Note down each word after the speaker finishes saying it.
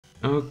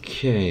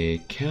Okay,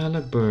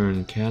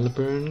 Caliburn,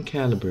 Caliburn,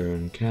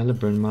 Caliburn,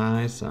 Caliburn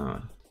my eyes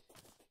out.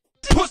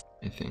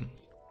 I think.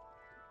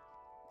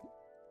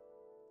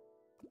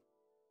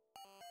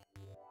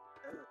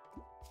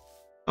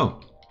 Oh,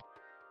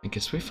 I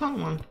guess we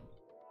found one.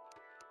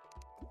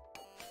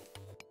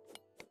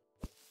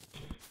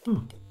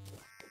 Oh.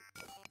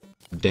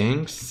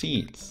 Dang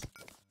seeds.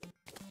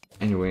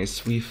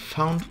 Anyways, we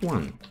found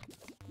one.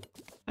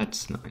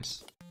 That's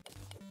nice.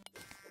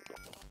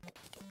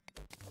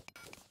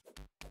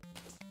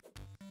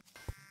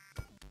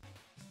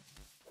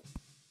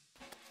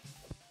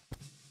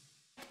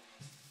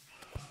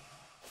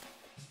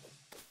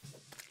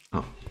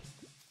 Oh.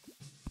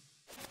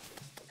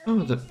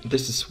 Oh,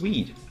 this is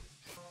sweet.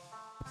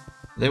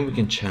 Then we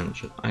can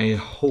challenge it. I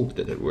hope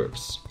that it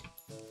works.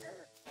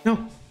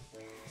 No.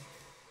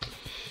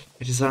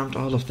 I disarmed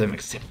all of them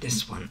except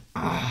this one.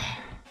 Ah.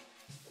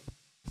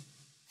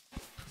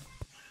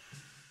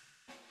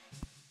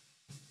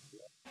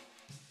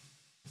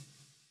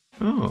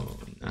 Oh,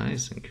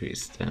 nice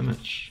increased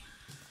damage.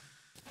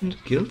 And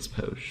Guild's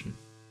potion.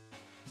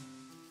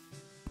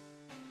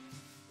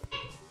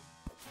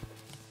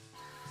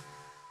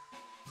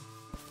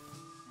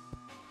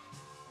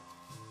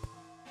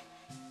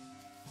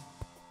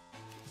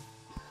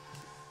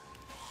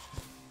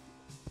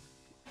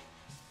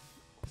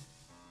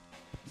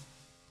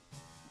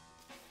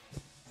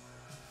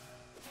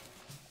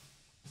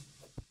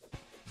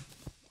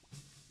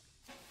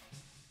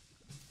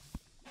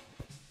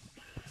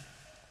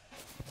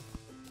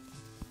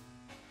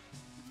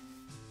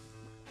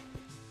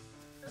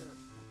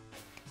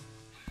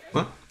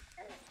 What?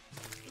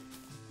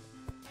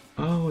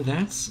 Oh,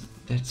 that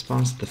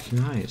spawns the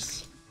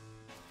flies.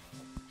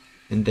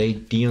 And they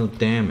deal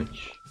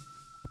damage.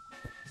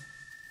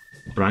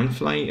 Brine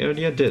fly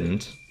earlier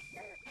didn't.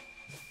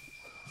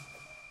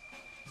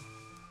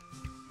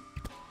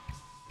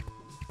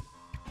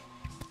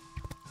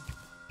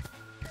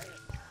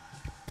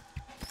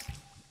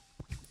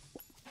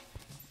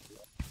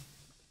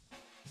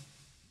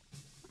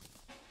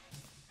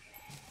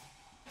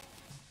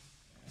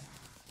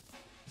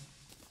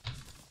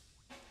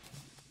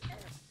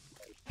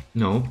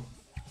 No.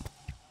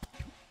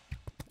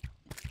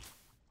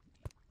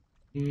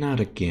 Not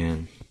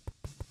again.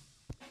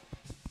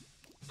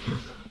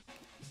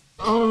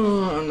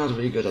 Oh, I'm not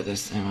very good at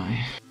this, am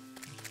I?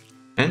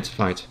 And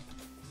fight.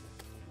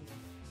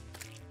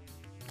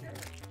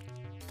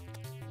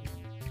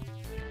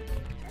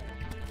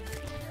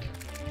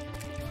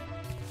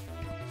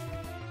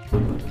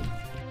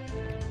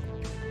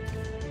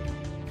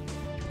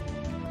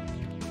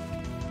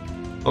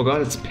 Oh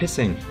god, it's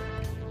pissing.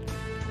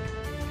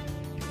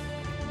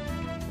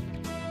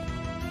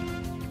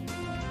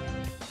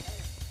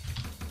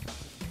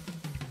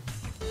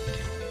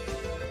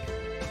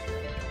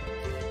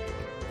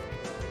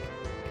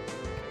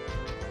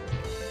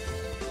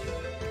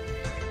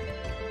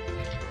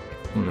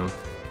 Oh no.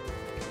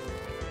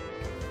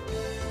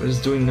 What is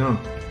it doing now?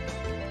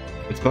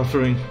 It's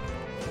buffering.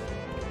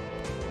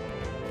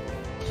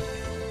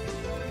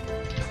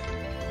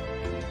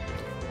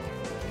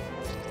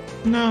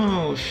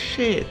 No,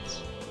 shit.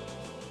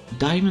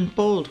 Diamond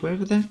bolt,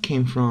 wherever that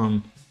came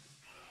from.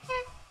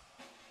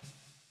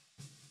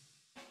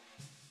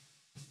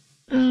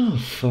 Oh,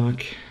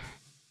 fuck.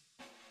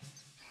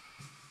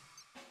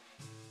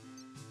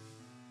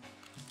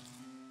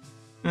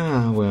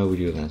 Ah, well, we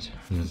do that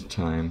another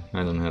time.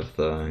 I don't have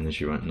the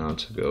energy right now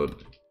to go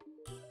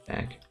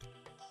back.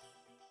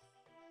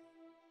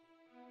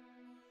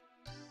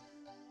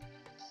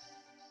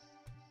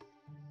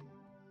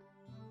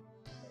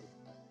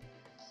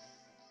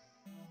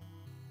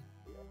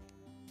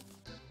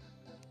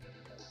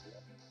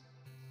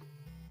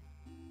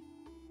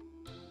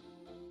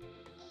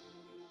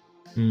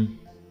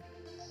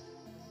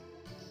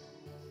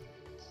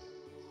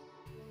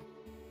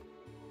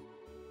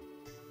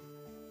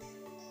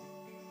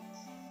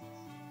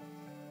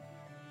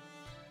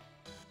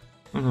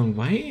 Hold on,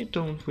 why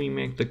don't we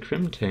make the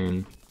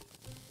Crimtane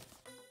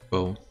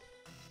bow?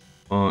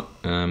 Or,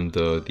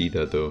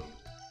 the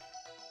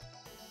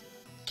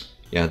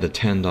yeah, the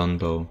tendon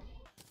bow.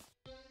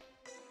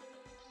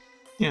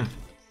 Yeah.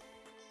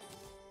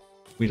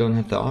 We don't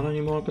have the auto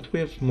anymore, but we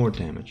have more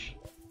damage.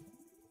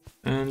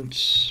 And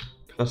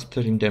plus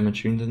 13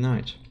 damage during the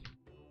night.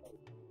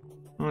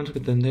 Oh, look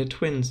at them, they're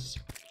twins.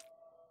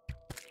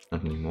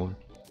 Not anymore.